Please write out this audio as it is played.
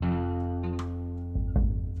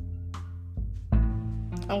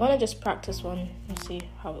I'm gonna just practice one and see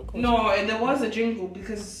how it goes. No, and there was a jingle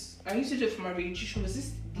because I used to do it for my radio show.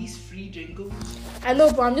 Was these free jingles? I know,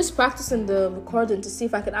 but I'm just practicing the recording to see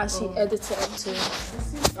if I can actually edit it into.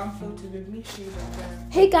 This is Unfiltered with me, Shada.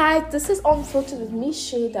 Hey guys, this is Unfiltered with me,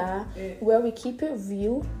 Shada, where we keep it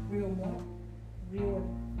real. Real what?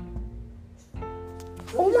 Real.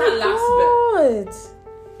 Oh my god!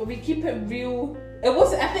 But we keep it real. It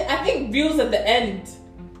was. I think real's at the end.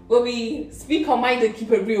 Where we speak our mind and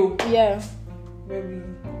keep it real. Yeah. Where we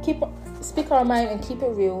Speak our mind and keep it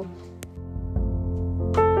real.